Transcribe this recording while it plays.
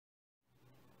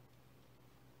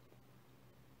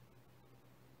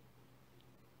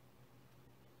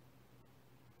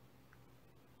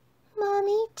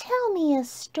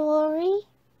story?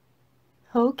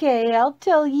 Okay, I'll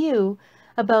tell you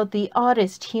about the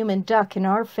oddest human duck in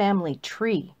our family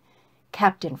tree,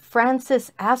 Captain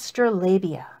Frances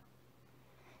Astrolabia.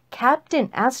 Captain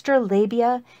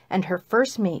Astrolabia and her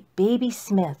first mate, Baby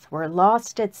Smith, were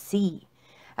lost at sea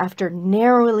after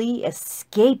narrowly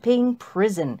escaping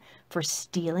prison for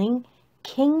stealing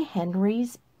King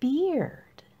Henry's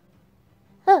beard.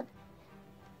 Huh.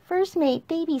 First mate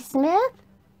Baby Smith?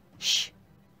 Shh!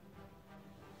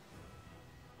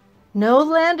 No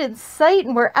land in sight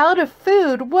and we're out of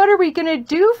food. What are we gonna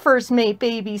do, First Mate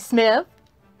Baby Smith?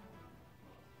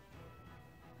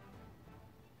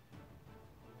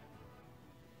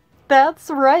 That's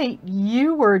right,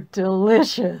 you were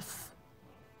delicious.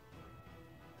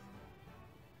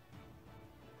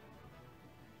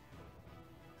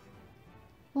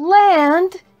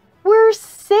 Land, we're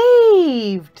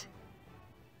saved.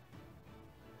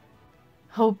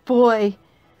 Oh boy,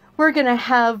 we're gonna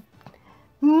have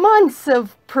months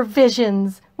of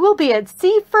provisions. We'll be at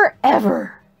sea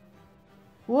forever.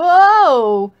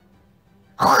 Whoa!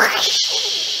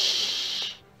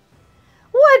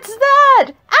 What's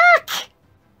that? Ack!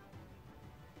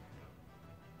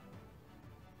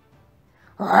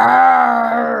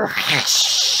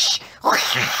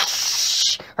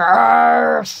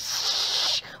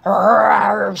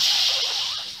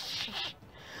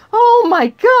 Oh my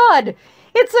God!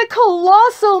 It's a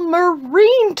colossal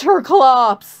marine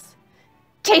turklops!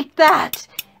 Take that!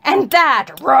 And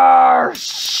that! Roar!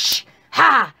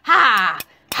 Ha! Ha!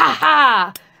 Ha!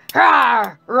 Ha!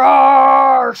 Roar!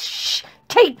 Roar!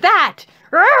 Take that!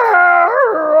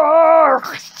 Roar!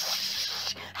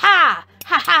 Ha!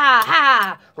 Ha! Ha!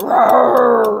 Ha!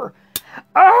 Roar!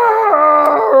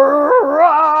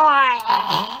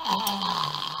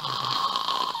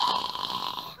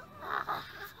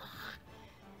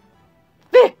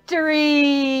 Victory!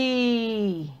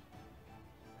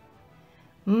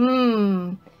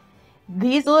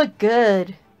 These look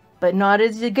good, but not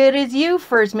as good as you,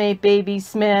 First Mate Baby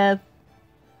Smith.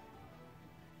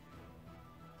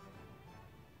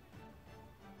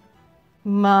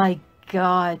 My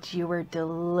God, you were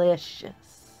delicious.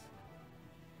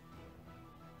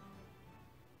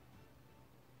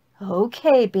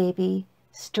 Okay, baby,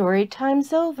 story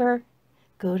time's over.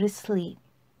 Go to sleep.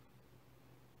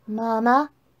 Mama,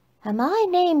 am I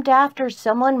named after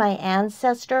someone my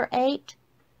ancestor ate?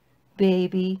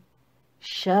 Baby,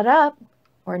 shut up,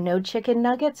 or no chicken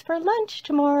nuggets for lunch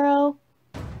tomorrow.